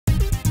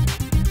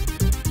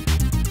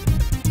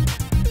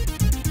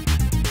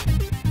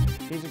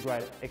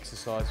great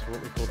exercise for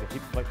what we call the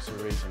hip flexor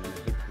region and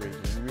the hip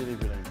region. Really,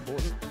 really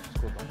important. It's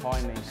called the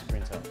high knee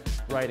sprinter.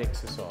 Great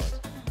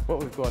exercise. What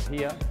we've got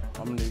here,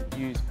 I'm going to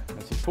use, and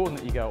it's important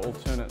that you go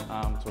alternate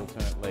arm to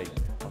alternate leg.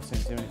 I've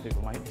seen too many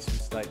people make this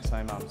mistake,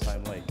 same arm,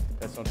 same leg.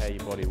 That's not how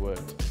your body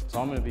works. So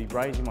I'm going to be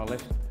raising my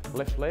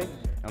left leg, and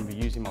I'm going to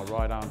be using my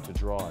right arm to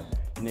drive.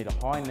 You need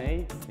a high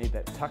knee, you need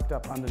that tucked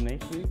up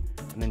underneath you,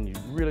 and then you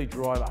really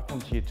drive up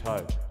onto your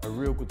toe. A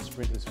real good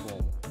sprinter's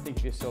form. Think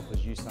of yourself as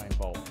Usain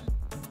Bolt.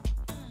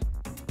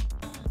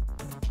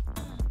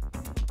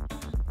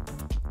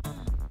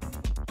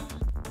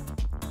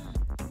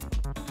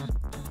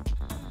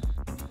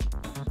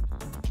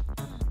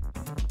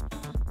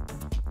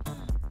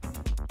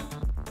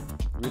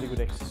 Really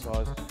good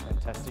exercise,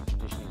 fantastic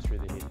conditioning through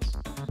the hips.